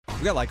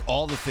We got like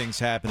all the things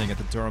happening at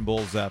the Durham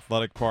Bulls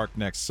Athletic Park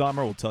next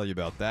summer. We'll tell you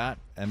about that.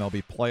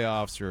 MLB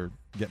Playoffs are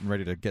getting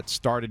ready to get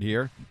started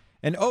here.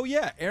 And oh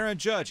yeah, Aaron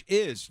Judge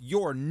is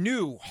your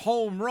new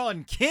home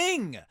run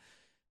king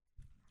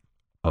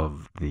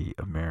of the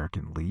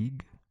American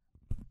League.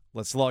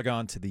 Let's log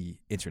on to the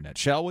internet,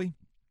 shall we?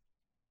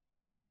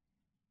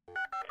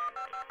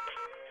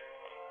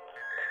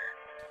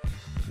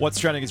 What's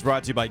Trending is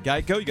brought to you by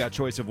Geico. You got a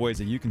choice of ways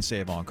that you can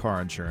save on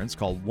car insurance.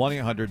 Call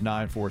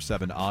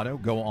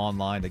 1-800-947-AUTO. Go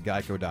online to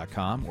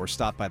geico.com or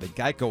stop by the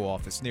Geico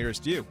office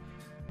nearest you.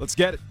 Let's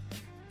get it.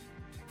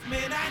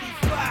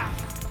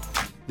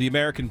 The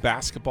American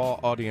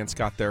basketball audience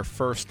got their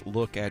first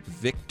look at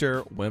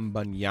Victor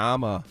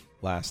Wembanyama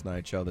last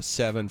night, Joe. The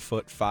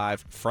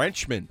 7'5"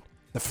 Frenchman.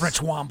 The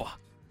French Wamba.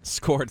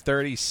 Scored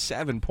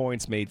 37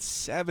 points, made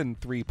 7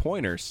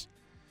 3-pointers.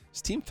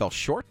 His team fell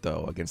short,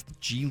 though, against the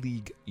G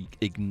League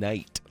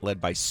Ignite,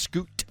 led by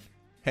Scoot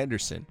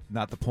Henderson.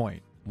 Not the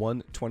point.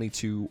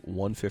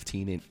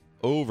 122-115 in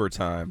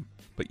overtime.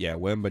 But, yeah,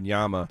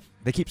 Wembanyama.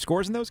 They keep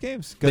scores in those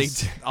games?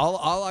 Because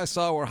all I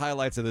saw were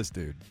highlights of this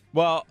dude.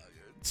 Well,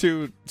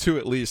 two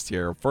at least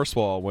here. First of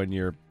all, when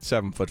you're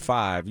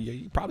 7'5",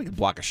 you probably can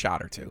block a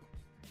shot or two.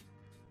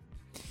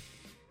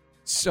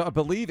 So I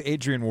believe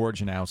Adrian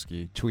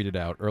Wojnarowski tweeted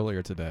out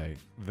earlier today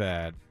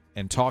that,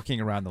 and talking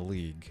around the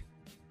league,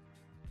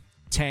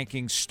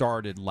 tanking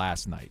started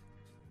last night.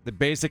 That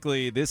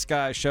basically this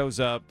guy shows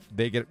up,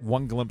 they get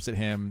one glimpse at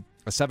him,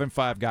 a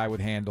 7'5" guy with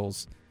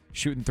handles,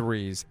 shooting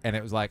threes, and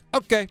it was like,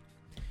 okay,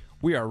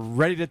 we are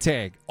ready to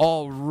tank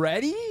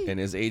already. And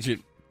his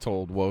agent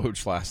told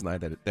Woj last night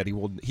that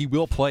he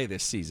will play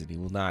this season. He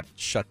will not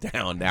shut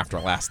down after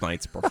last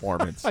night's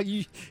performance.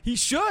 He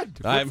should.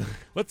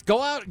 Let's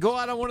go out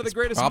on one of the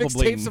greatest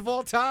mixtapes of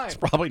all time. It's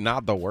probably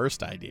not the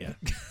worst idea.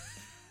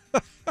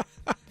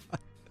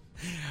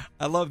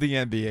 I love the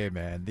NBA,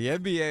 man. The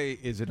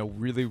NBA is in a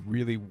really,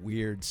 really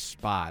weird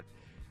spot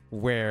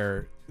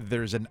where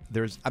there's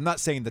I'm not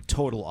saying the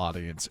total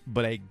audience,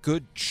 but a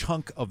good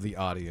chunk of the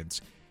audience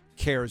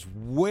cares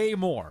way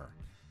more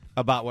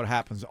about what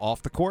happens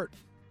off the court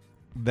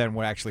than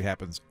what actually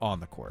happens on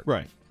the court.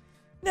 Right.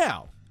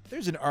 Now,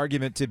 there's an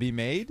argument to be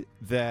made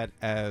that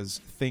as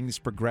things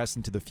progress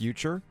into the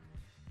future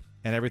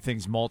and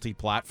everything's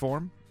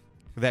multi-platform,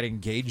 that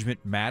engagement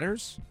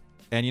matters.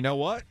 And you know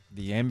what?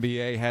 The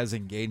NBA has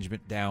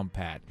engagement down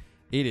pat.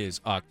 It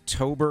is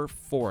October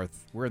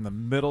 4th. We're in the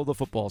middle of the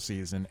football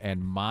season,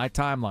 and my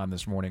timeline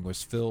this morning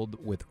was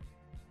filled with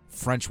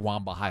French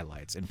Wamba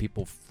highlights and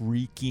people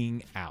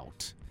freaking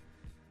out.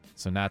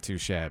 So not too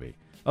shabby.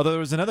 Although there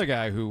was another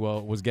guy who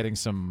was getting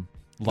some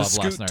love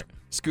last night.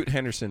 Scoot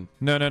Henderson.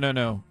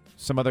 No.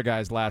 Some other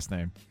guy's last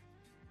name.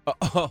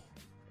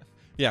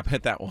 Yeah,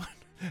 hit that one.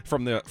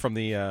 From the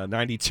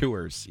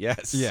 92ers,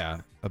 yes.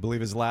 Yeah, I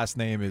believe his last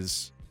name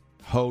is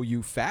Ho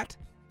You Fat.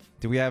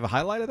 Do we have a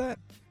highlight of that?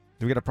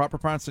 Do we get a proper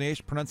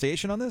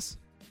pronunciation on this?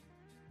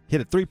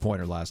 Hit a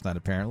three-pointer last night,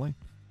 apparently.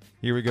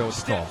 Here we go with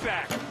the call.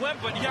 Step back,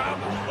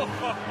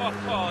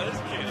 Wembanyama. This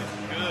kid is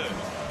good.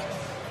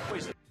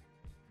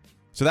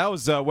 So that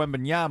was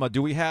Wembanyama.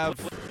 Do we have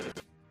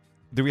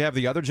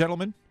the other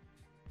gentleman?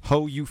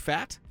 Ho You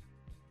Fat?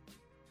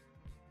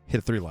 Hit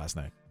a three last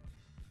night.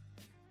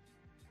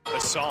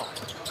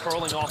 Assault,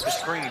 curling off the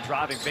screen,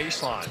 driving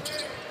baseline.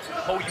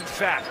 Oh, you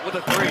fat with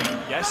a three.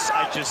 Yes,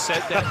 I just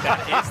said that.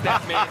 That is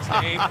that man's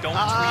name. Don't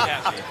tweet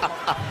at me.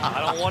 I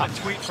don't want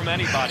to tweet from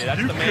anybody.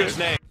 That's the man's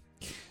name.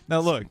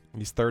 Now, look.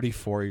 He's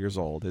 34 years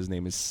old. His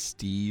name is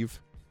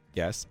Steve.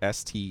 Yes,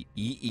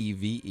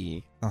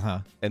 Steeve. Uh-huh.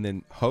 And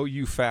then Ho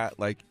You Fat,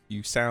 it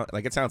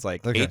sounds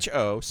like okay.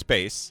 Ho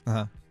space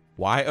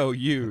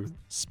YOU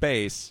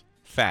space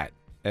fat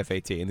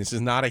FAT. And this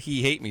is not a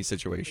he hate me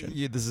situation.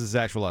 Yeah, this is his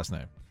actual last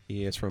name.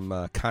 He is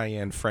from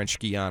Cayenne, French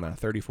Guiana,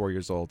 34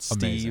 years old.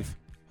 Amazing. Steve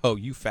Ho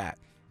You Fat.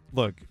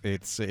 Look,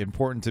 it's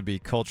important to be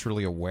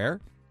culturally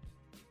aware.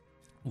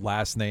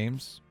 Last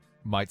names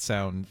might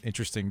sound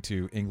interesting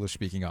to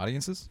English-speaking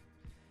audiences.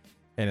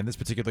 And in this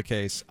particular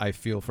case, I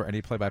feel for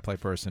any play-by-play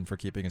person for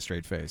keeping a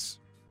straight face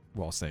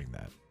while saying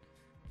that.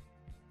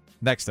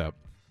 Next up.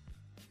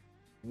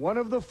 One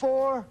of the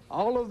four,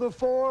 all of the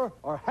four,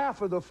 or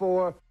half of the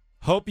four.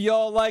 Hope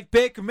y'all like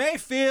Baker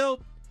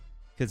Mayfield,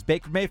 because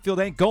Baker Mayfield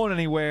ain't going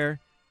anywhere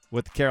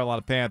with the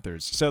Carolina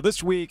Panthers. So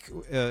this week,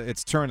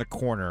 it's turned a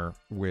corner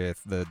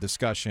with the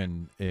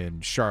discussion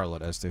in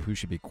Charlotte as to who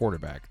should be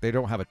quarterback. They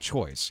don't have a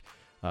choice.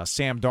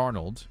 Sam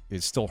Darnold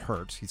is still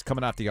hurt. He's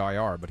coming off the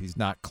IR, but he's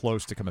not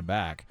close to coming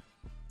back.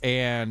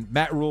 And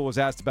Matt Rule was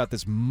asked about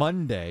this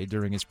Monday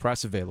during his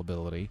press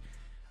availability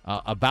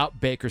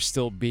about Baker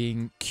still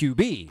being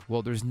QB.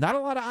 Well, there's not a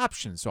lot of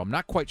options, so I'm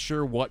not quite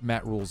sure what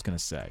Matt Rule is going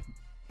to say.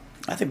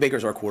 I think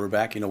Baker's our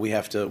quarterback. We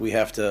have to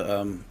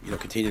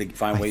continue to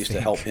find ways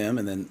to help him,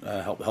 and then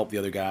help the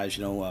other guys.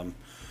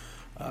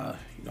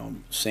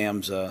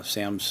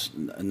 Sam's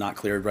not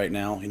cleared right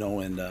now.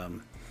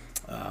 And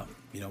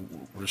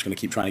we're just going to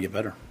keep trying to get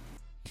better.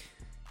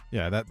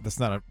 Yeah, that's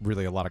not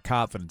really a lot of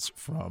confidence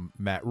from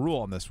Matt Rule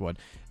on this one.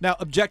 Now,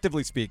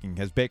 objectively speaking,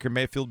 has Baker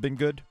Mayfield been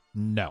good?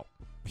 No,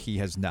 he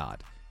has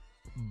not.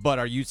 But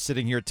are you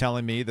sitting here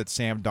telling me that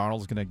Sam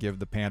Darnold's going to give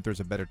the Panthers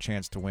a better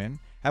chance to win?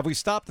 Have we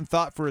stopped and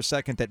thought for a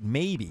second that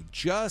maybe,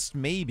 just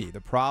maybe,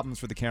 the problems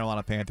for the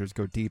Carolina Panthers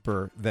go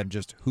deeper than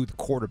just who the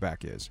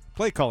quarterback is?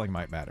 Play calling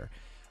might matter.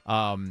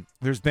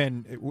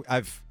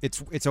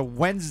 It's a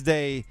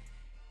Wednesday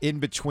in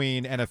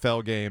between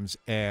NFL games,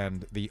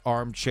 and the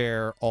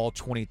armchair all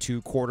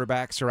 22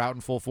 quarterbacks are out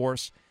in full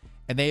force,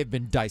 and they have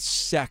been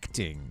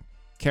dissecting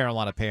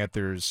Carolina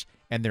Panthers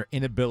and their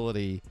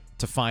inability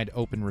to find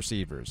open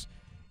receivers.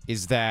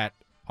 Is that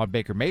on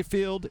Baker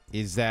Mayfield?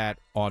 Is that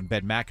on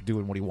Ben McAdoo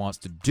and what he wants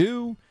to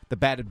do? The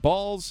batted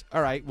balls?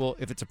 All right, well,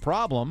 if it's a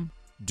problem,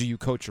 do you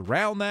coach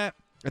around that?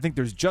 I think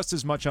there's just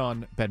as much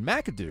on Ben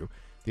McAdoo,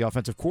 the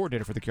offensive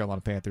coordinator for the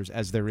Carolina Panthers,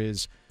 as there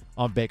is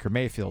on Baker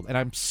Mayfield. And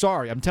I'm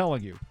sorry, I'm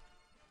telling you,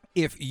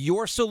 if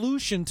your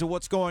solution to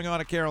what's going on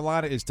at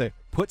Carolina is to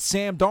put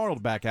Sam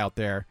Darnold back out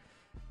there,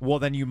 well,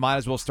 then you might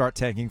as well start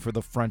tanking for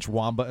the French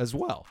Wamba as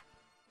well.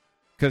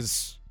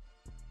 Because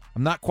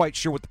I'm not quite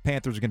sure what the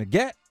Panthers are going to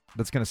get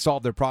that's going to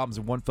solve their problems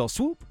in one fell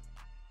swoop.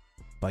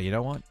 But you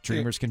know what?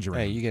 Dreamers can dream.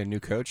 Hey, you get a new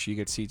coach. You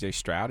get C.J.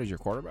 Stroud as your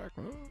quarterback.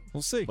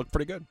 We'll see. Look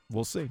pretty good.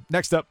 We'll see.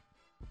 Next up.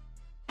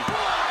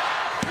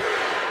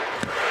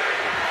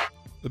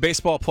 The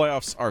baseball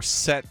playoffs are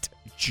set,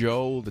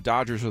 Joe. The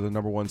Dodgers are the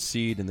number 1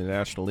 seed in the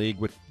National League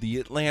with the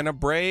Atlanta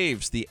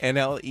Braves, the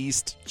NL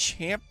East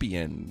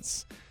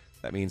champions.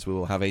 That means we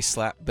will have a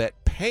slap bet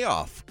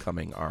payoff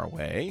coming our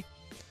way.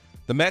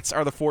 The Mets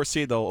are the 4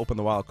 seed. They'll open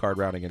the wild card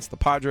round against the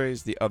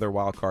Padres. The other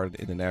wild card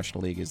in the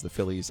National League is the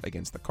Phillies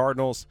against the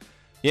Cardinals.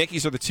 The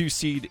Yankees are the 2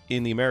 seed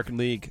in the American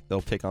League.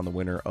 They'll take on the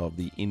winner of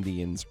the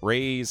Indians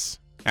Rays.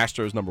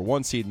 Astros number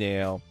 1 seed in the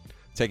AL,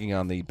 taking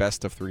on the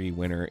best of 3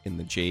 winner in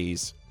the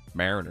Jays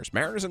Mariners.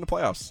 Mariners in the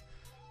playoffs.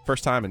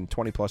 First time in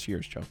 20-plus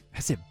years, Joe.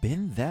 Has it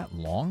been that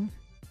long?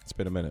 It's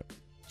been a minute.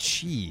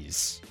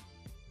 Jeez.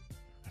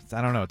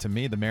 I don't know. To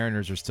me, the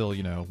Mariners are still,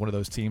 one of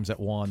those teams that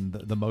won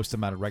the most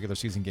amount of regular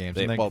season games.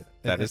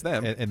 That is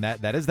them. And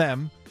that is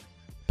them.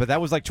 But that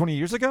was like 20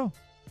 years ago?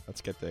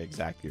 Let's get the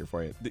exact year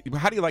for you.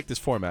 How do you like this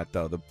format,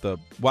 though? The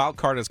wild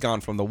card has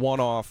gone from the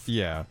one-off,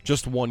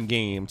 just one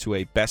game, to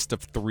a best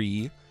of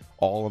 3,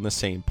 all in the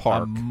same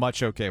park. I'm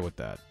much okay with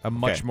that. I'm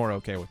much more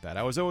okay with that.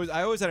 I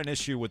always had an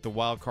issue with the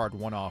wild card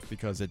one-off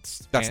because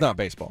that's not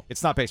baseball.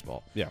 It's not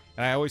baseball. Yeah.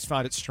 And I always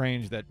find it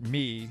strange that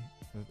me,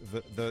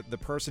 the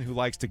person who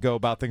likes to go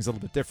about things a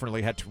little bit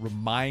differently, had to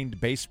remind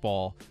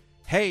baseball,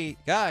 hey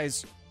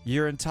guys,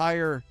 your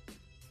entire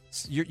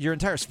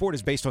sport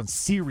is based on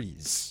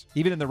series.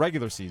 Even in the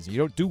regular season, you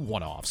don't do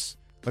one-offs.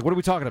 Like, what are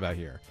we talking about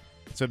here?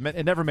 So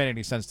it never made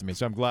any sense to me.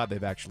 So I'm glad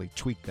they've actually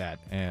tweaked that,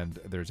 and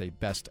there's a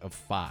best of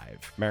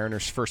 5.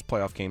 Mariners' first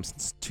playoff game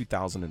since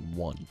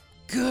 2001.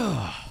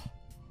 Gah.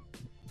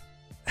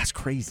 That's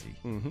crazy.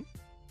 Mm-hmm.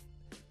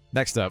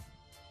 Next up.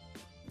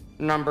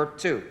 Number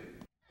 2.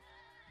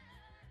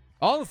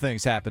 All the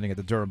things happening at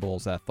the Durham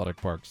Bulls Athletic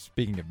Park,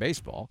 speaking of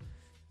baseball.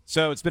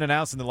 So it's been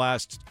announced in the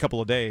last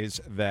couple of days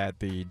that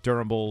the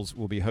Durham Bulls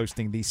will be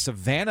hosting the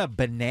Savannah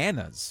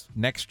Bananas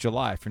next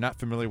July. If you're not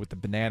familiar with the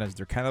Bananas,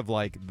 they're kind of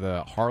like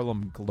the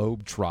Harlem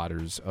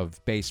Globetrotters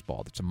of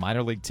baseball. It's a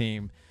minor league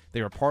team.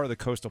 They were part of the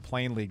Coastal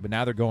Plain League, but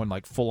now they're going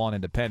like full-on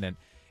independent.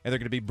 And they're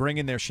going to be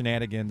bringing their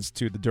shenanigans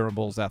to the Durham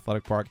Bulls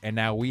Athletic Park, and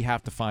now we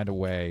have to find a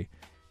way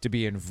to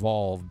be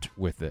involved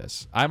with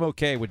this. I'm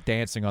okay with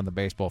dancing on the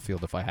baseball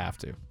field if I have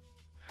to.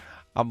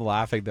 I'm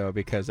laughing, though,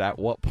 because at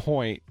what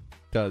point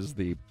does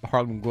the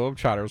Harlem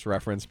Globetrotters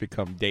reference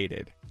become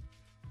dated?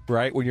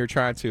 Right? When you're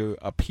trying to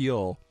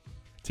appeal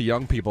to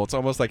young people, it's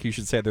almost like you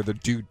should say they're the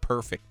dude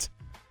perfect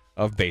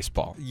of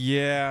baseball.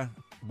 Yeah.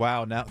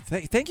 Wow. Now,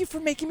 thank you for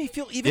making me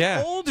feel even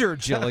older,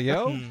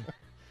 Gilio.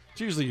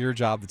 It's usually your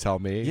job to tell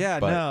me. Yeah,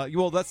 no.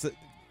 Well,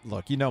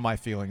 look, you know my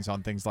feelings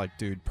on things like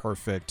Dude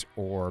Perfect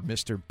or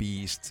Mr.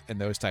 Beast and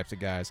those types of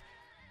guys.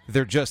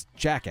 They're just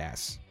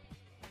jackass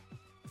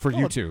for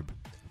YouTube.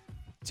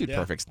 Dude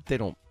Perfects, they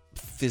don't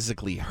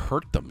physically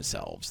hurt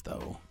themselves,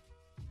 though.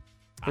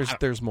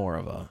 There's more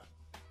of a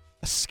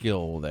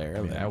skill there.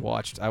 I mean, I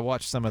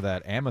watched some of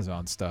that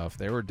Amazon stuff.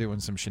 They were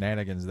doing some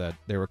shenanigans that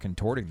they were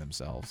contorting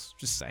themselves.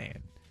 Just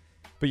saying.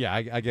 But yeah,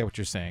 I get what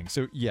you're saying.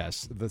 So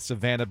yes, the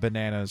Savannah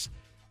Bananas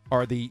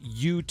are the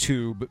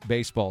YouTube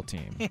baseball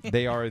team.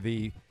 They are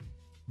the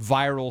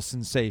viral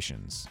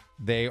sensations.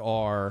 They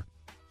are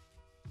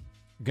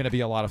going to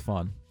be a lot of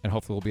fun, and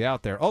hopefully we'll be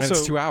out there. Also, and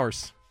it's 2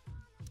 hours.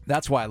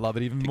 That's why I love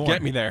it even more.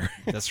 Get me there.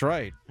 That's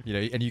right.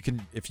 And you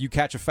can, if you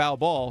catch a foul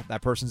ball,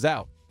 that person's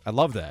out. I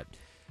love that.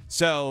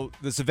 So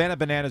the Savannah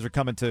Bananas are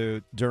coming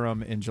to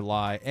Durham in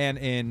July, and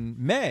in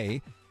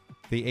May,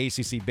 the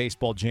ACC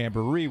Baseball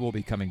Jamboree will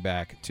be coming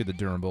back to the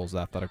Durham Bulls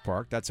Athletic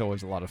Park. That's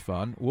always a lot of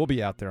fun. We'll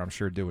be out there, I'm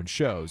sure, doing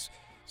shows.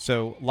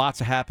 So lots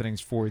of happenings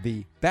for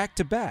the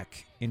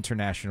back-to-back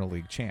International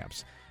League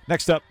champs.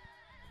 Next up.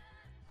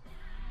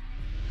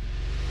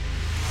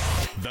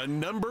 The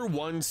number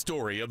 1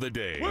 story of the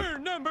day. We're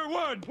number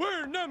 1.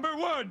 We're number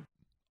 1.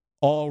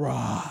 All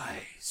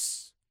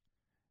rise.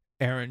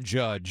 Aaron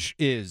Judge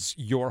is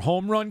your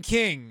home run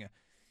king.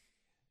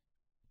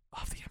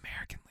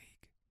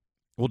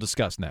 We'll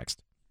discuss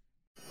next.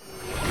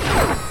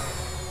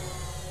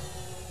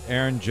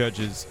 Aaron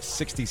Judge's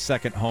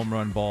 62nd home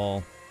run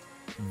ball,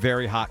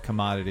 very hot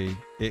commodity.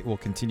 It will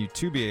continue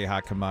to be a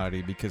hot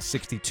commodity because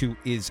 62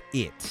 is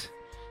it.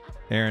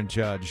 Aaron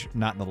Judge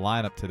not in the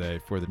lineup today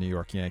for the New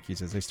York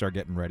Yankees as they start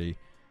getting ready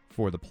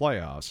for the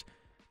playoffs.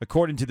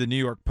 According to the New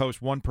York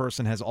Post, one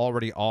person has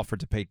already offered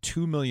to pay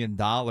 $2 million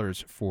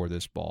for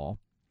this ball.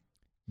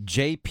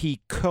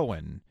 J.P.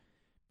 Cohen,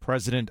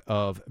 president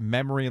of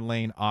Memory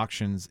Lane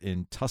Auctions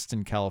in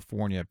Tustin,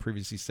 California,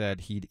 previously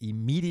said he'd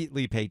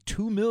immediately pay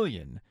 $2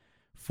 million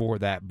for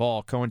that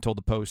ball. Cohen told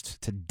the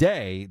Post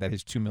today that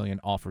his $2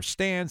 million offer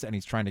stands, and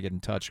he's trying to get in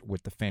touch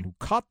with the fan who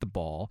caught the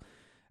ball.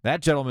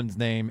 That gentleman's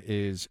name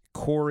is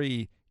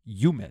Corey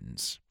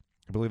Humans.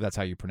 I believe that's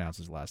how you pronounce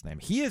his last name.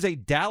 He is a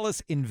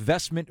Dallas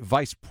investment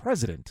vice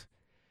president.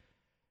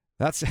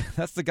 That's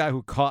the guy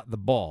who caught the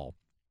ball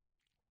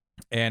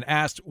and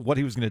asked what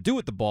he was going to do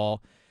with the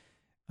ball.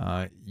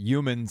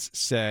 Humans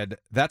said,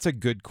 "That's a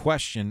good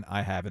question.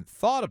 I haven't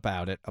thought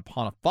about it."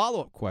 Upon a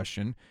follow-up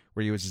question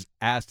where he was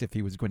asked if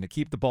he was going to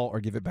keep the ball or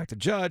give it back to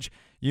Judge,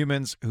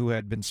 Humans, who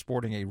had been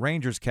sporting a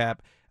Rangers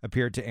cap,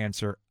 appeared to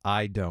answer,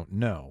 "I don't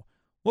know."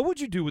 What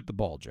would you do with the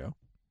ball, Joe?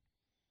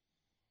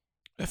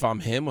 If I'm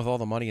him with all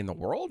the money in the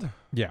world?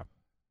 Yeah.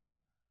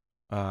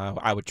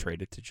 I would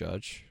trade it to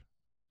Judge.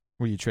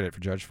 What do you trade it for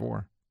Judge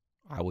for?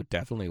 I would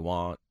definitely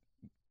want,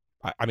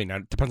 I mean,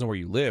 it depends on where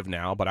you live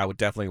now, but I would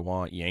definitely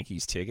want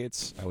Yankees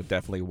tickets. I would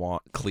definitely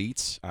want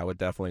cleats. I would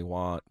definitely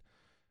want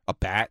a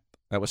bat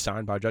that was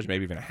signed by Judge,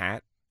 maybe even a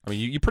hat. I mean,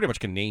 you pretty much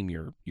can name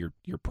your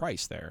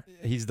price there.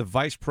 He's the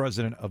vice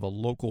president of a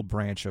local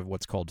branch of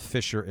what's called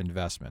Fisher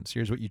Investments.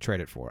 Here's what you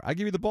trade it for. I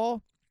give you the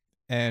ball,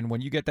 and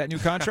when you get that new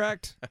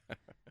contract,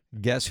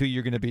 guess who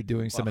you're going to be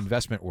doing some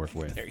investment work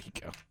with? There you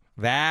go.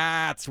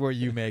 That's where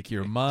you make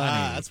your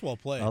money. That's well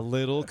played. A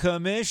little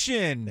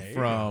commission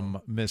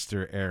from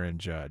Mr. Aaron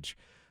Judge.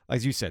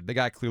 As you said, the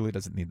guy clearly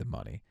doesn't need the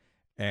money.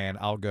 And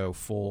I'll go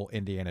full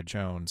Indiana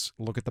Jones,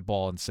 look at the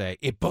ball and say,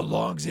 it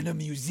belongs in a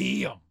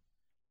museum.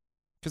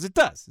 Because it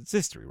does. It's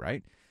history,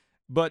 right?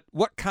 But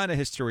what kind of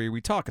history are we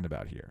talking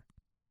about here?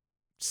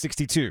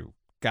 62.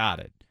 Got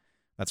it.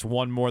 That's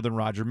one more than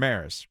Roger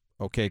Maris.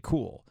 Okay,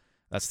 cool.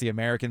 That's the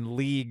American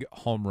League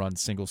home run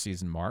single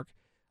season mark.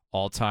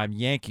 All-time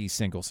Yankees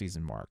single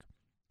season mark.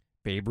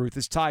 Babe Ruth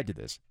is tied to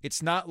this.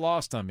 It's not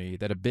lost on me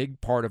that a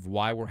big part of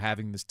why we're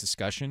having this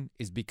discussion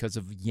is because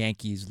of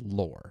Yankees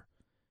lore.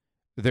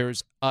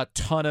 There's a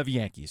ton of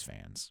Yankees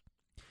fans.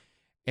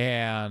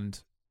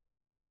 And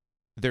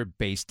they're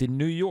based in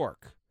New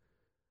York,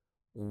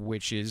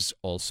 which is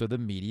also the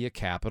media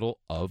capital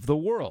of the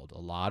world.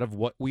 A lot of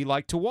what we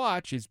like to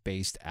watch is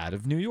based out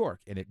of New York,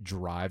 and it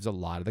drives a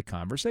lot of the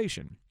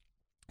conversation.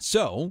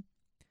 So,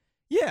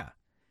 yeah,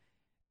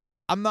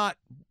 I'm not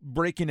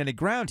breaking any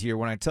ground here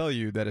when I tell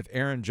you that if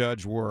Aaron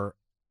Judge were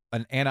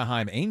an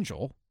Anaheim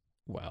Angel,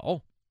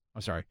 well,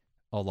 I'm sorry,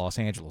 a Los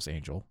Angeles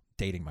Angel,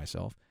 dating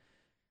myself,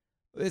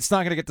 it's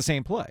not going to get the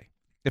same play.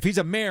 If he's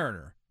a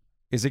Mariner,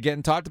 is it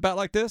getting talked about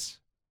like this?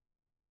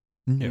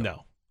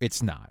 No,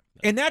 it's not.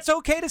 No. And that's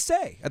okay to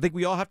say. I think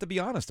we all have to be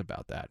honest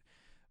about that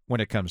when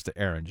it comes to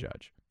Aaron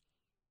Judge.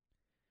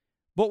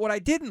 But what I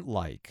didn't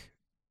like,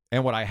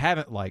 and what I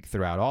haven't liked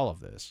throughout all of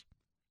this,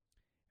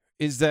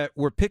 is that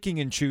we're picking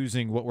and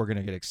choosing what we're going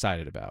to get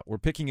excited about. We're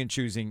picking and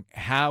choosing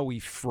how we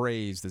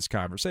phrase this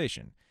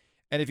conversation.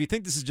 And if you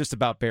think this is just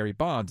about Barry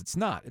Bonds, it's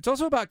not. It's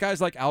also about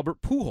guys like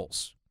Albert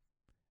Pujols.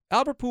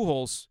 Albert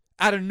Pujols,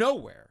 out of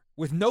nowhere,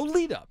 with no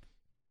lead-up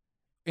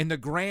in the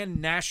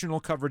grand national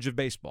coverage of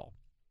baseball,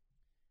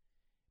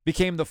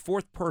 became the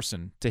fourth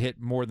person to hit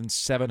more than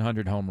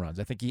 700 home runs.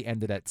 I think he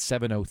ended at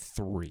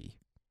 703.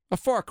 A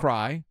far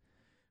cry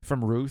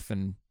from Ruth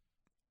and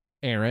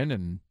Aaron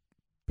and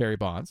Barry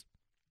Bonds.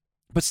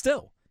 But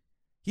still,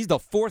 he's the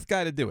fourth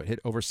guy to do it, hit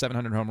over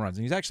 700 home runs.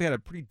 And he's actually had a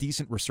pretty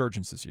decent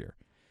resurgence this year.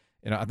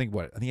 You know, I think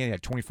he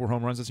had 24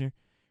 home runs this year.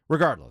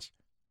 Regardless,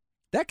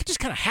 that just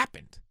kind of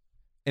happened.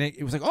 And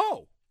it was like,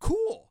 oh,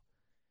 cool.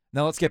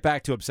 Now let's get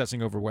back to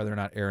obsessing over whether or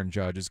not Aaron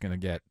Judge is going to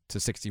get to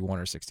 61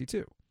 or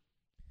 62.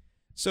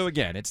 So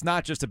again, it's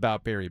not just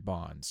about Barry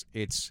Bonds.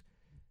 It's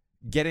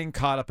getting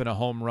caught up in a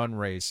home run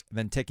race, and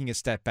then taking a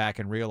step back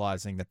and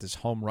realizing that this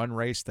home run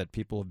race that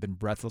people have been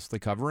breathlessly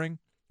covering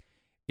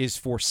is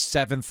for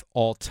 7th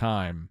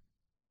all-time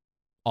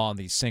on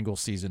the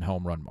single-season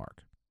home run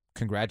mark.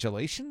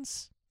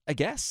 Congratulations, I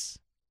guess.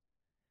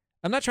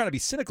 I'm not trying to be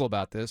cynical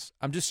about this.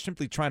 I'm just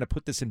simply trying to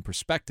put this in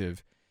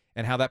perspective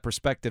and how that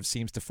perspective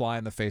seems to fly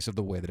in the face of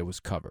the way that it was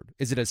covered.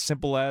 Is it as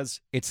simple as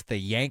it's the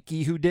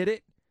Yankee who did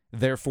it,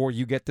 therefore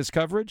you get this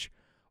coverage?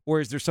 Or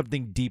is there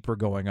something deeper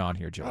going on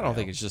here, Joe? I don't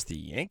think it's just the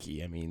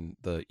Yankee. I mean,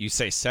 you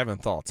say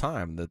 7th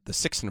all-time. The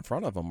 6 in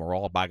front of them are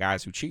all by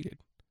guys who cheated.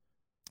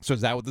 So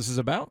is that what this is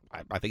about?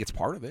 I think it's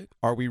part of it.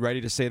 Are we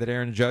ready to say that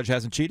Aaron Judge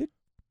hasn't cheated?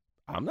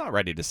 I'm not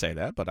ready to say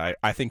that, but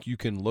I think you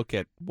can look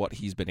at what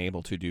he's been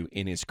able to do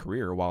in his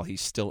career while he's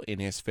still in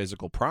his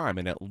physical prime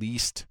and at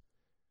least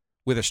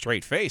with a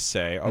straight face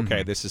say,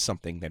 okay, this is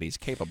something that he's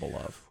capable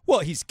of. Well,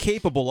 he's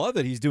capable of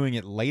it. He's doing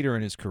it later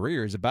in his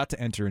career. He's about to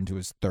enter into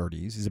his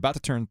 30s. He's about to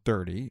turn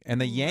 30. And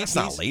the Yankees...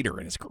 That's not later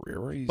in his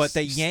career. But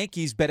the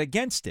Yankees bet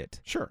against it.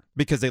 Sure.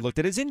 Because they looked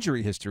at his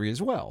injury history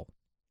as well.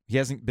 He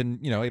hasn't been,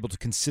 able to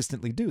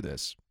consistently do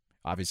this.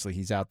 Obviously,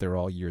 he's out there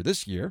all year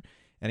this year,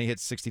 and he hit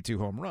 62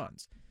 home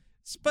runs.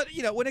 But,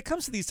 when it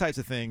comes to these types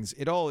of things,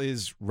 it all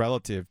is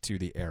relative to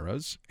the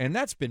eras. And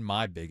that's been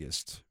my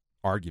biggest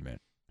argument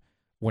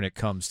when it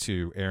comes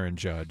to Aaron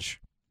Judge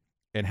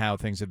and how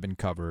things have been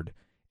covered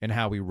and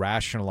how we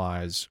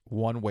rationalize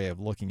one way of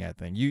looking at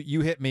things. You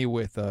hit me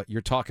with,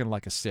 you're talking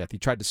like a Sith. You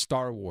tried to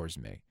Star Wars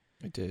me.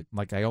 I did.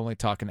 Like I only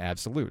talk in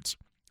absolutes.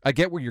 I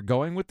get where you're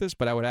going with this,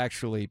 but I would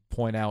actually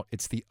point out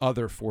it's the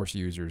other Force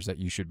users that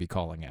you should be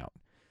calling out.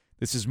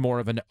 This is more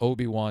of an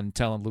Obi-Wan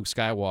telling Luke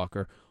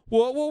Skywalker,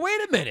 well,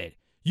 wait a minute.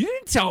 You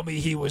didn't tell me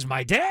he was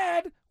my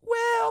dad.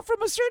 Well,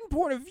 from a certain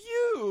point of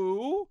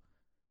view...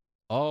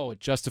 Oh, it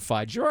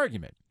justified your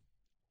argument.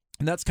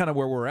 And that's kind of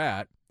where we're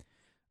at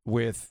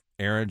with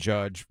Aaron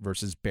Judge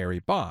versus Barry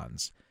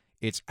Bonds.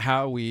 It's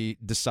how we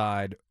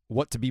decide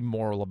what to be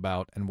moral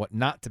about and what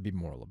not to be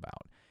moral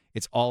about.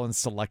 It's all in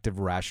selective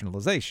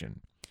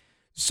rationalization.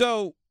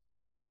 So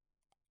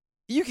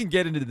you can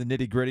get into the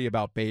nitty-gritty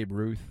about Babe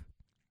Ruth,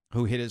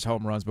 who hit his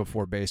home runs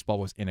before baseball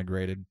was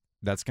integrated.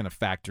 That's going to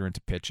factor into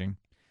pitching.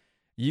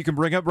 You can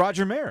bring up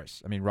Roger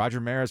Maris. I mean, Roger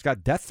Maris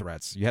got death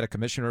threats. You had a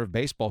commissioner of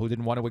baseball who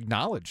didn't want to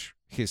acknowledge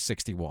his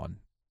 61.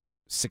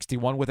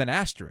 61 with an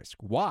asterisk.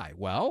 Why?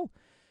 Well,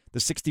 the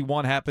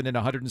 61 happened in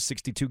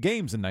 162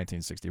 games in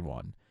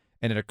 1961,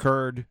 and it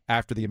occurred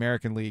after the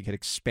American League had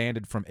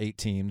expanded from 8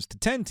 teams to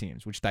 10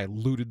 teams, which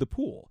diluted the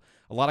pool.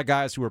 A lot of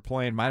guys who were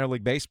playing minor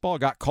league baseball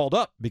got called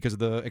up because of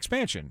the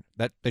expansion,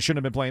 that they shouldn't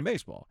have been playing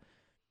baseball.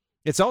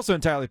 It's also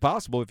entirely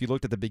possible, if you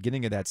looked at the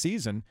beginning of that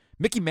season,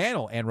 Mickey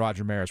Mantle and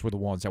Roger Maris were the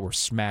ones that were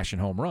smashing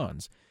home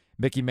runs.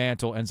 Mickey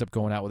Mantle ends up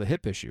going out with a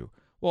hip issue.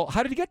 Well,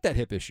 how did he get that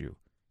hip issue?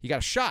 He got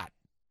a shot.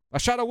 A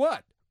shot of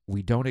what?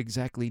 We don't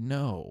exactly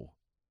know.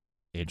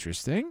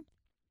 Interesting.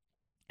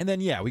 And then,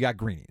 we got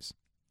greenies.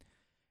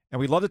 And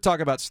we love to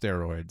talk about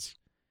steroids,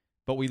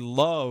 but we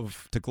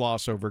love to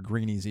gloss over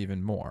greenies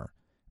even more.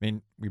 I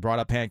mean, we brought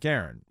up Hank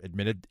Aaron,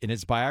 admitted in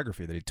his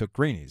biography that he took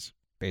greenies.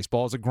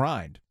 Baseball is a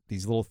grind.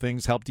 These little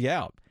things helped you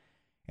out.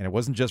 And it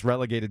wasn't just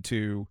relegated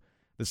to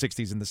the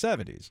 60s and the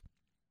 70s.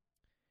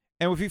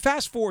 And if you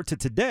fast forward to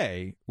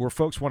today, where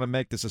folks want to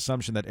make this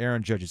assumption that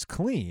Aaron Judge is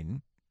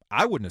clean,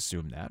 I wouldn't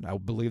assume that. I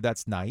would believe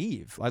that's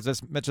naive.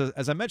 As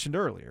I mentioned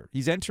earlier,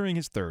 he's entering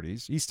his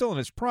 30s. He's still in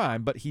his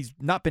prime, but he's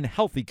not been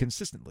healthy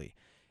consistently.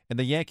 And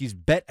the Yankees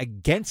bet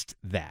against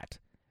that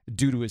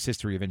due to his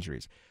history of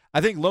injuries.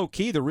 I think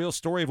low-key, the real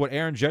story of what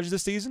Aaron Judge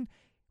this season,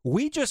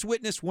 we just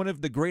witnessed one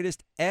of the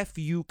greatest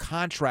FU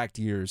contract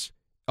years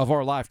of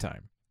our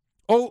lifetime.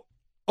 Oh,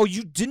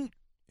 you don't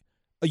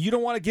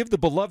want to give the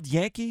beloved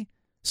Yankee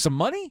some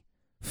money?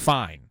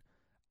 Fine.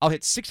 I'll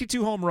hit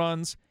 62 home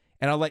runs,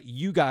 and I'll let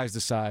you guys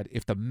decide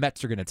if the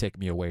Mets are going to take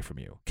me away from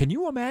you. Can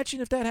you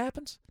imagine if that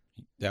happens?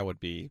 That would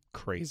be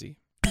crazy.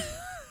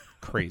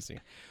 Crazy.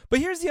 But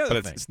here's the other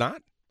but thing. It's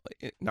not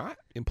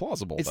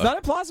implausible. It's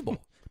not implausible.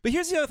 But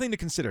here's the other thing to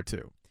consider,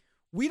 too.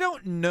 We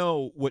don't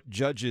know what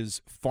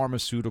Judge's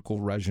pharmaceutical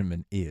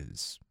regimen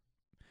is.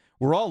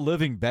 We're all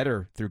living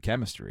better through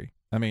chemistry.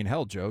 I mean,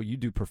 hell, Joe, you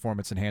do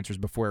performance enhancers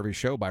before every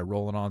show by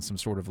rolling on some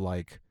sort of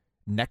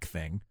neck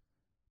thing,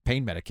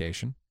 pain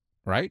medication,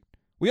 right?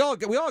 We all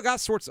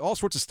got all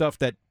sorts of stuff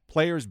that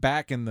players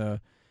back in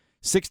the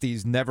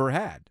 60s never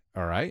had,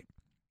 all right?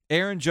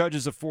 Aaron Judge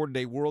has afforded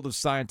a world of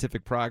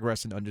scientific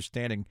progress and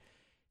understanding.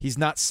 He's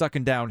not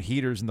sucking down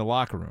heaters in the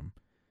locker room.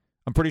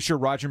 I'm pretty sure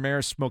Roger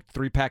Maris smoked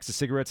 3 packs of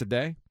cigarettes a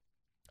day.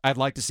 I'd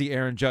like to see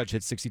Aaron Judge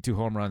hit 62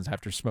 home runs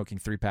after smoking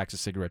 3 packs of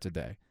cigarettes a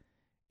day.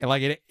 And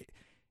it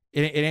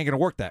ain't going to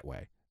work that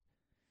way.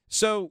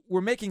 So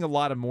we're making a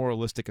lot of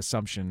moralistic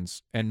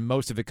assumptions, and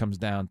most of it comes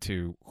down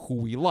to who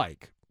we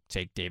like.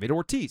 Take David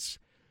Ortiz,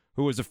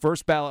 who was a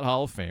first ballot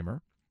Hall of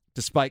Famer,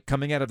 despite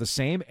coming out of the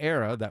same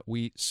era that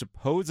we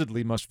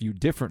supposedly must view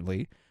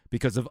differently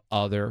because of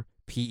other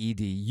PED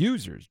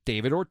users.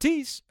 David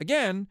Ortiz,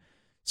 again,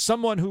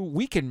 someone who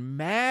we can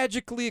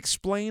magically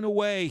explain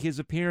away his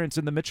appearance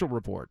in the Mitchell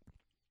Report.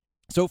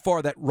 So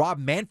far that Rob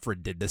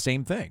Manfred did the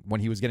same thing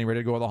when he was getting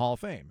ready to go to the Hall of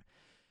Fame.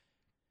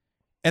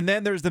 And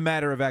then there's the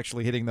matter of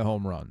actually hitting the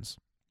home runs.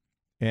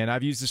 And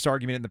I've used this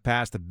argument in the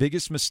past. The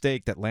biggest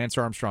mistake that Lance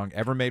Armstrong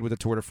ever made with the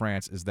Tour de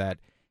France is that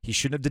he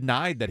shouldn't have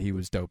denied that he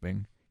was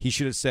doping. He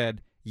should have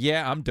said,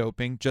 yeah, I'm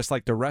doping, just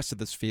like the rest of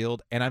this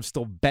field, and I'm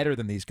still better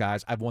than these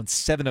guys. I've won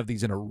 7 of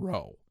these in a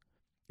row.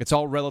 It's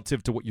all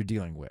relative to what you're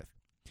dealing with.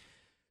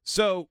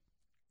 So,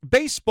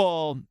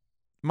 baseball,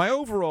 my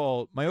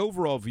overall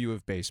view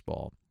of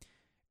baseball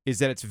is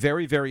that it's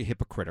very, very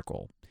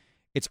hypocritical.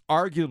 It's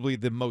arguably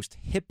the most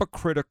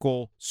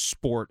hypocritical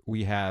sport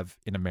we have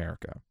in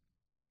America.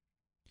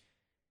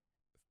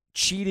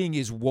 Cheating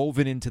is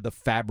woven into the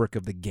fabric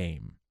of the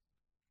game.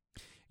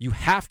 You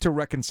have to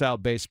reconcile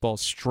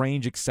baseball's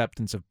strange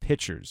acceptance of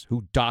pitchers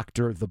who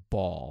doctor the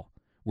ball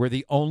where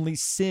the only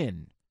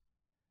sin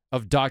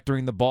of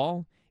doctoring the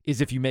ball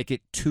is if you make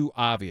it too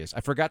obvious. I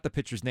forgot the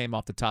pitcher's name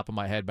off the top of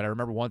my head, but I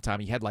remember one time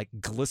he had like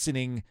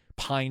glistening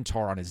pine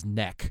tar on his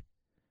neck.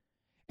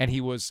 And he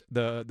was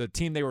the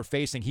team they were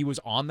facing, he was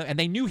on them, and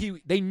they knew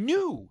he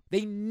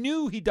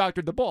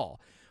doctored the ball.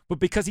 But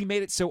because he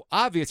made it so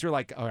obvious, they're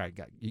like, all right,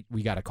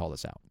 we got to call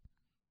this out.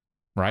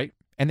 Right?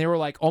 And they were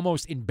like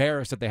almost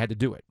embarrassed that they had to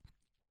do it.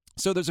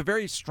 So there's a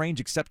very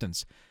strange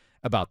acceptance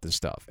about this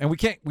stuff. And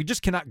we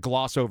just cannot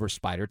gloss over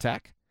spider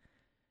tack.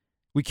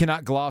 We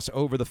cannot gloss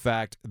over the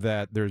fact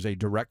that there's a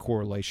direct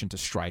correlation to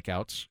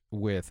strikeouts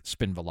with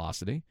spin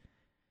velocity,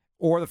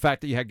 or the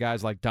fact that you had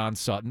guys like Don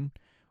Sutton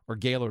or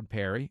Gaylord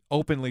Perry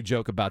openly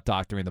joke about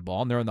doctoring the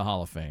ball, and they're in the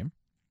Hall of Fame.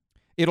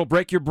 It'll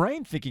break your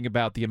brain thinking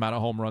about the amount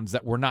of home runs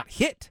that were not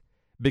hit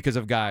because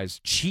of guys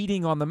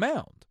cheating on the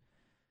mound.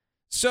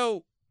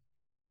 So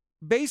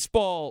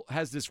baseball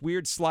has this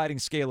weird sliding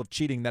scale of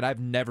cheating that I've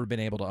never been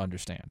able to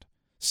understand.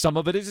 Some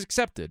of it is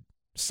accepted.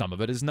 Some of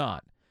it is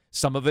not.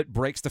 Some of it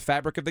breaks the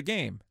fabric of the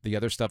game. The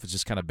other stuff is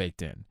just kind of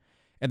baked in.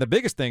 And the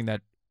biggest thing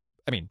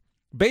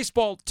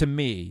baseball, to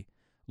me,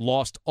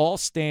 lost all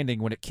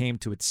standing when it came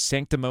to its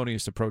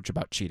sanctimonious approach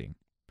about cheating.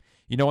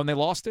 You know when they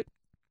lost it?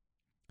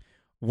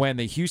 When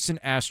the Houston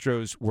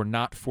Astros were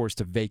not forced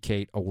to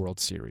vacate a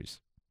World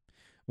Series.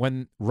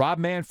 When Rob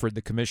Manfred,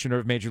 the commissioner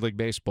of Major League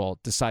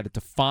Baseball, decided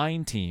to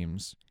fine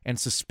teams and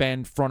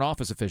suspend front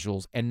office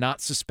officials and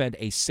not suspend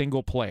a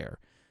single player.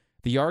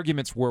 The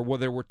arguments were, well,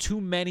 there were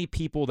too many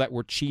people that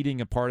were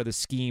cheating a part of the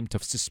scheme to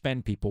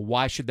suspend people.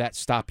 Why should that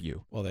stop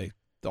you? Well, they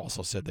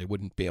also said they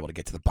wouldn't be able to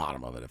get to the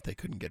bottom of it if they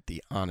couldn't get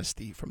the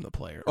honesty from the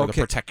player or the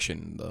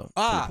protection from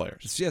the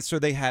players. Yeah, so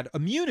they had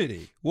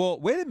immunity. Well,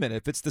 wait a minute.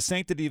 If it's the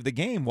sanctity of the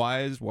game,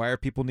 why are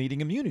people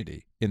needing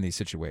immunity in these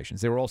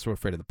situations? They were also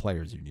afraid of the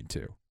players' union,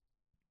 too.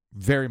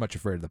 Very much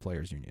afraid of the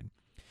players' union.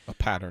 A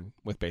pattern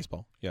with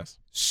baseball, yes.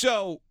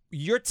 So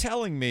you're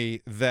telling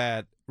me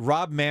that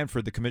Rob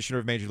Manfred, the commissioner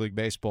of Major League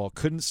Baseball,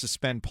 couldn't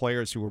suspend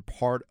players who were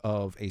part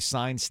of a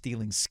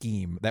sign-stealing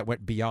scheme that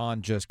went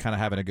beyond just kind of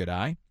having a good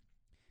eye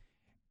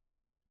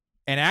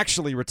and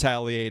actually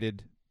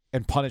retaliated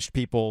and punished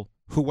people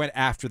who went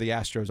after the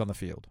Astros on the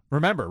field.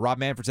 Remember, Rob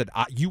Manfred said,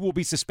 you will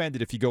be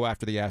suspended if you go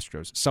after the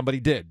Astros. Somebody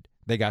did.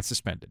 They got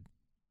suspended.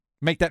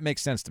 Make that make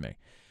sense to me.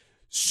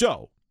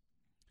 So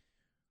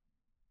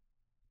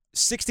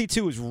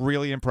 62 is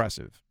really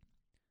impressive.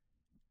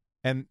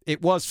 And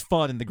it was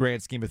fun in the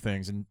grand scheme of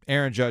things. And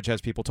Aaron Judge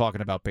has people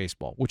talking about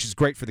baseball, which is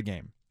great for the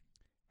game.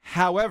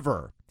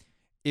 Hahowever,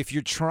 if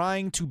you're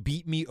trying to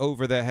beat me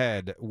over the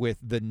head with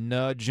the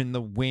nudge and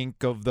the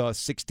wink of the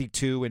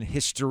 62 and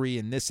history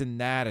and this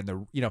and that and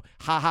the,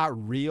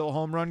 real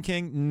home run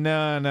king,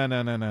 no.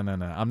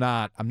 I'm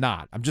not.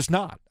 I'm just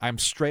not. I'm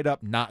straight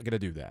up not going to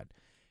do that.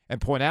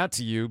 And point out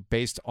to you,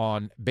 based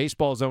on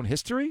baseball's own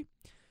history,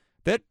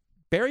 that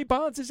Barry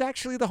Bonds is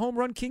actually the home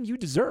run king you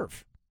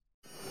deserve.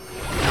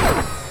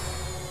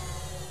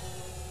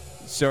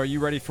 So are you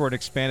ready for an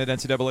expanded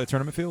NCAA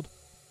tournament field?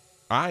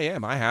 I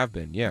am. I have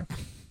been, yeah.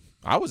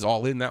 I was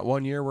all in that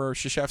one year where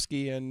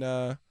Krzyzewski and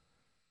the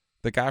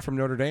guy from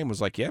Notre Dame was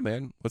like, yeah,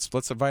 man, let's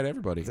invite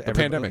everybody. The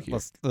pandemic year.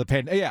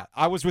 Yeah,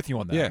 I was with you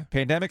on that. Yeah.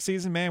 Pandemic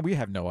season, man, we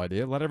have no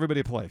idea. Let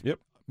everybody play. Yep.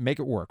 Make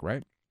it work,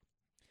 right?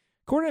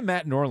 According to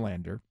Matt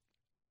Norlander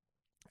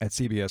at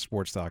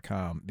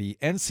CBSSports.com, the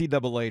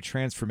NCAA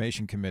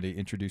Transformation Committee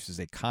introduces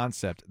a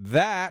concept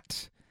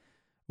that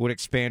would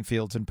expand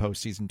fields in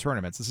postseason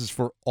tournaments. This is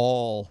for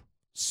all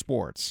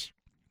sports.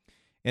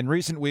 In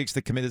recent weeks,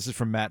 the committee, this is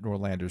from Matt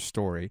Norlander's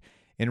story.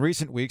 In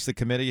recent weeks, the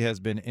committee has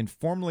been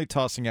informally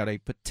tossing out a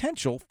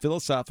potential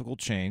philosophical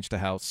change to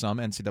how some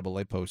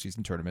NCAA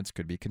postseason tournaments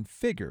could be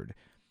configured.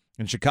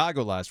 In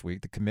Chicago last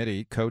week, the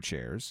committee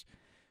co-chairs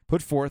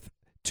put forth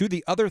to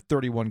the other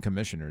 31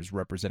 commissioners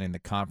representing the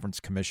Conference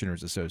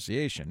Commissioners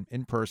Association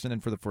in person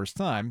and for the first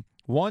time,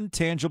 one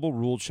tangible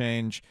rule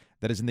change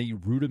that is in the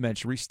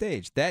rudimentary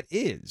stage. That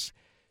is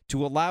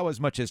to allow as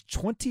much as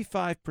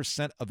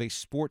 25% of a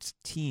sport's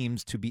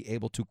teams to be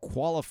able to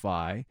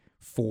qualify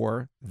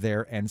for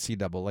their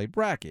NCAA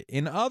bracket.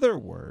 In other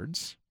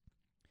words,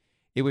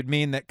 it would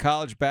mean that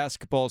college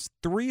basketball's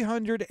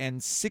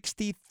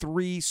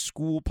 363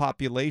 school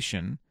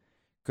population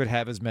could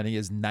have as many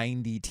as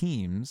 90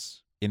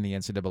 teams in the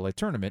NCAA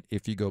tournament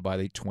if you go by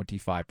the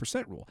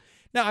 25% rule.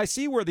 Now, I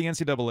see where the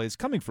NCAA is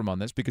coming from on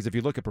this because if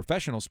you look at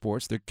professional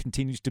sports, there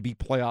continues to be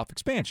playoff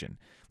expansion.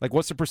 Like,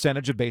 what's the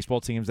percentage of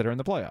baseball teams that are in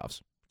the playoffs?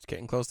 It's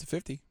getting close to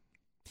 50.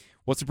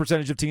 What's the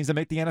percentage of teams that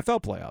make the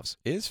NFL playoffs?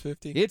 Is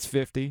 50. It's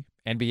 50.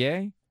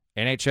 NBA,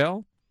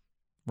 NHL,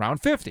 around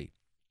 50.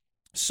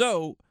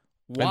 So,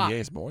 why? NBA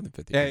is more than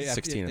 50. Yeah,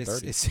 16 and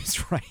 30.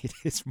 It's right. It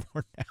is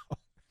more now.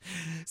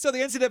 So the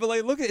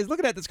NCAA is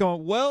looking at this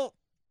going, well,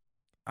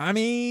 I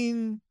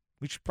mean,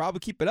 we should probably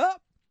keep it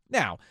up.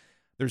 Now,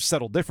 there's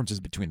subtle differences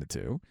between the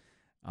two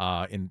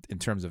in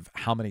terms of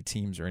how many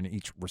teams are in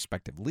each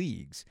respective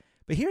leagues.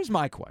 But here's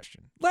my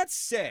question. Let's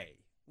say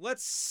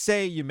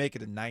you make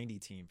it a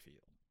 90-team field.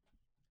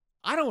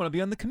 I don't want to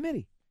be on the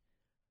committee.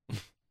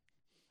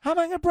 How am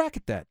I going to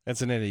bracket that?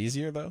 Isn't it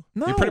easier, though?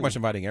 No. You're pretty much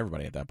inviting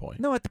everybody at that point.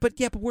 No, but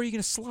where are you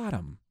going to slot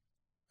them?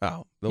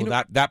 Oh,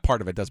 well, that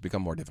part of it does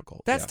become more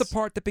difficult. That's the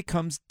part that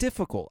becomes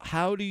difficult.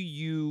 How do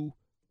you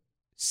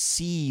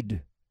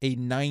seed a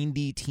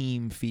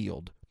 90-team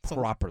field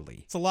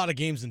properly? It's a lot of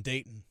games in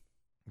Dayton.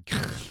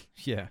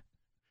 Yeah.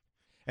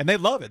 And they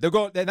love it. They're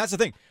going, and that's the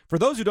thing. For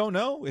those who don't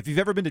know, if you've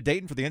ever been to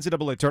Dayton for the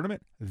NCAA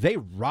tournament, they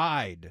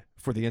ride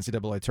for the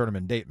NCAA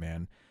tournament date,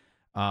 man.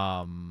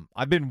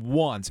 I've been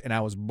once, and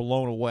I was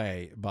blown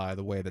away by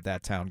the way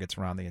that town gets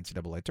around the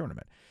NCAA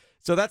tournament.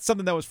 So that's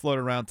something that was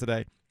floated around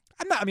today.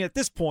 At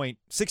this point,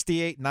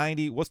 68,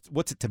 90,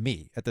 what's it to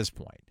me at this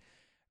point?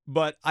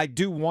 But I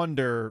do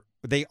wonder,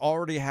 they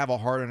already have a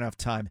hard enough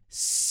time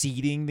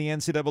seeding the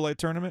NCAA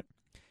tournament.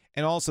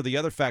 And also the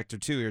other factor,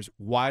 too, is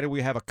why do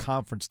we have a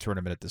conference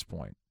tournament at this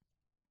point?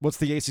 What's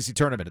the ACC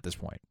tournament at this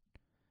point?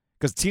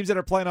 Because teams that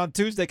are playing on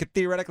Tuesday could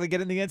theoretically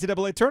get in the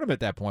NCAA tournament at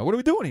that point. What are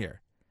we doing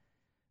here?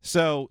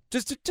 So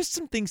just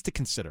some things to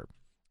consider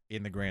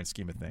in the grand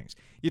scheme of things.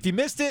 If you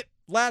missed it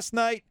last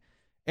night,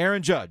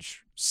 Aaron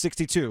Judge,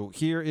 62.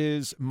 Here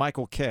is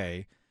Michael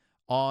Kay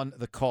on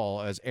the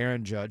call as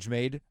Aaron Judge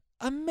made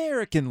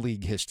American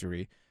League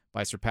history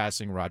by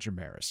surpassing Roger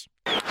Maris.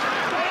 High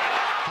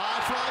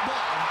fly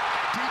ball,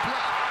 deep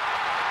left.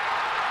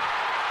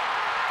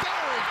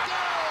 There it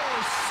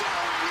goes,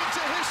 soaring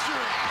into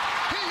history.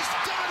 He's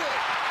done it.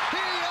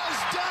 He has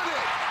done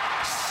it.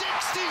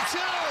 62.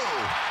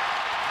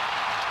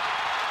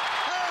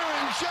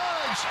 Aaron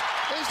Judge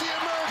is the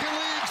American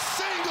League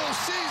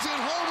single-season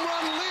home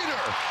run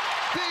leader.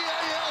 The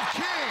AL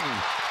King.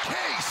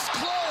 Case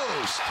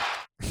closed.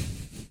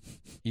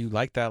 You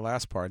liked that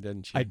last part,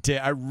 didn't you? I did.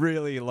 I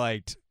really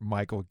liked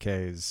Michael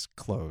Kay's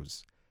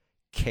close.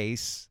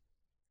 Case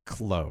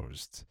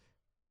closed.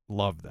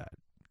 Love that.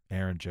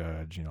 Aaron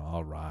Judge,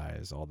 I'll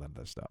rise, all that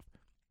other stuff.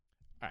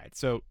 All right,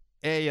 so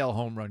AL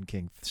home run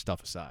king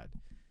stuff aside.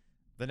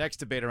 The next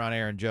debate around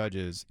Aaron Judge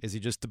is he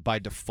just by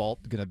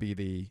default going to be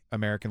the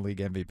American League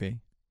MVP?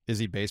 Is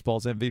he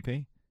baseball's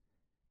MVP?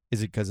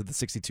 Is it because of the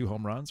 62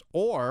 home runs?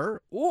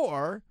 Or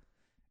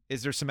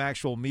is there some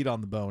actual meat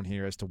on the bone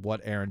here as to what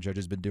Aaron Judge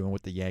has been doing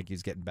with the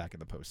Yankees getting back in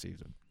the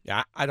postseason?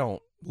 Yeah, I'm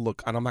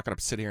not going to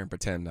sit here and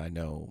pretend I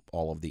know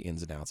all of the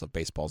ins and outs of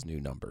baseball's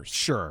new numbers.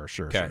 Sure.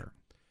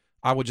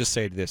 I would just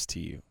say this to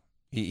you.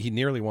 He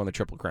nearly won the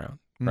Triple Crown,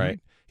 right?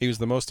 He was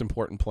the most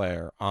important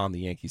player on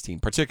the Yankees team,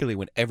 particularly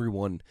when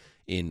everyone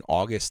in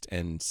August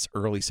and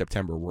early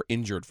September were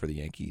injured for the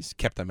Yankees,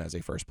 kept them as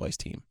a first-place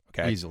team.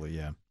 Okay, easily,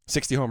 yeah.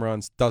 60 home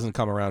runs doesn't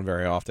come around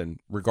very often,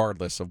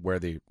 regardless of where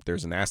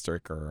there's an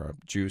asterisk or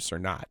a juice or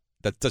not.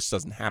 That just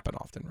doesn't happen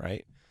often,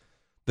 right?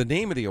 The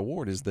name of the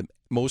award is the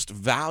most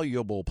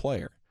valuable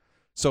player.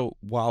 So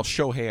while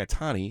Shohei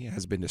Ohtani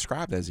has been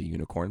described as a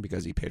unicorn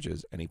because he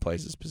pitches and he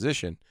plays his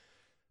position,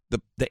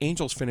 the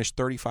Angels finished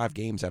 35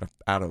 games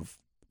out of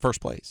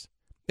first place,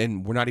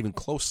 and we're not even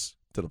close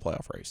to the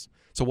playoff race.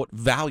 So what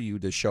value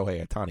does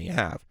Shohei Ohtani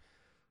have?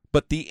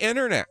 But the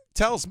internet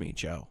tells me,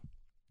 Joe,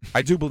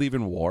 I do believe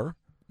in WAR.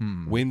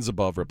 Wins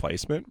above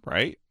replacement,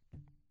 right?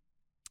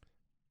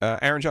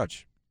 Aaron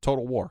Judge,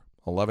 total WAR,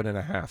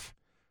 11.5.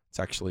 It's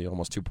actually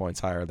almost 2 points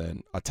higher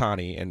than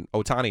Ohtani, and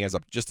Ohtani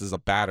just as a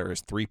batter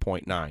is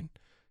 3.9,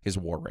 his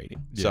WAR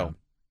rating. Yeah. So,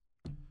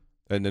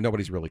 and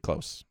nobody's really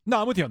close. No,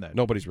 I'm with you on that.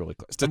 Nobody's really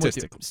close.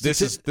 Statistically,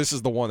 this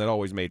is the one that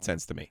always made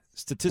sense to me.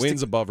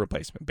 Wins above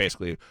replacement.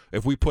 Basically,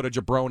 if we put a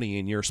jabroni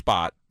in your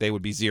spot, they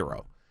would be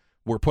 0.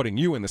 We're putting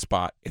you in the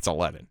spot, it's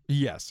 11.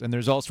 Yes, and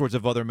there's all sorts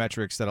of other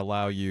metrics that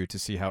allow you to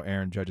see how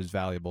Aaron Judge is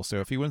valuable. So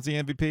if he wins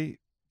the MVP,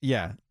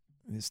 yeah,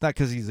 it's not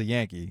because he's a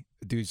Yankee.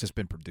 The dude's just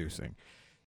been producing.